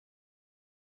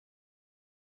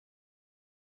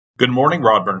Good morning,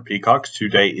 Rodburn Peacocks.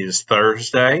 Today is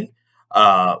Thursday,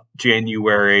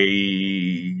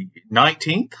 January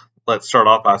 19th. Let's start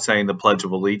off by saying the Pledge of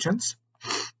Allegiance.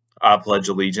 I pledge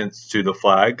allegiance to the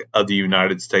flag of the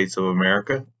United States of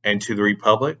America and to the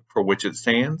republic for which it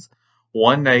stands,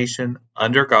 one nation,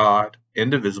 under God,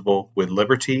 indivisible, with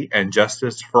liberty and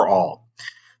justice for all.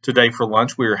 Today for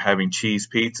lunch, we are having cheese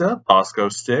pizza, Bosco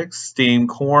sticks, steamed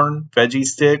corn, veggie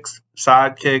sticks,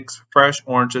 sidekicks, fresh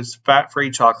oranges, fat-free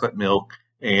chocolate milk,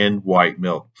 and white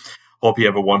milk. Hope you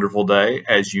have a wonderful day.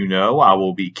 As you know, I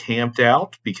will be camped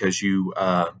out because you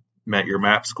met your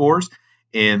MAP scores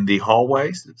in the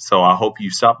hallways. So I hope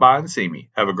you stop by and see me.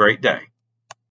 Have a great day.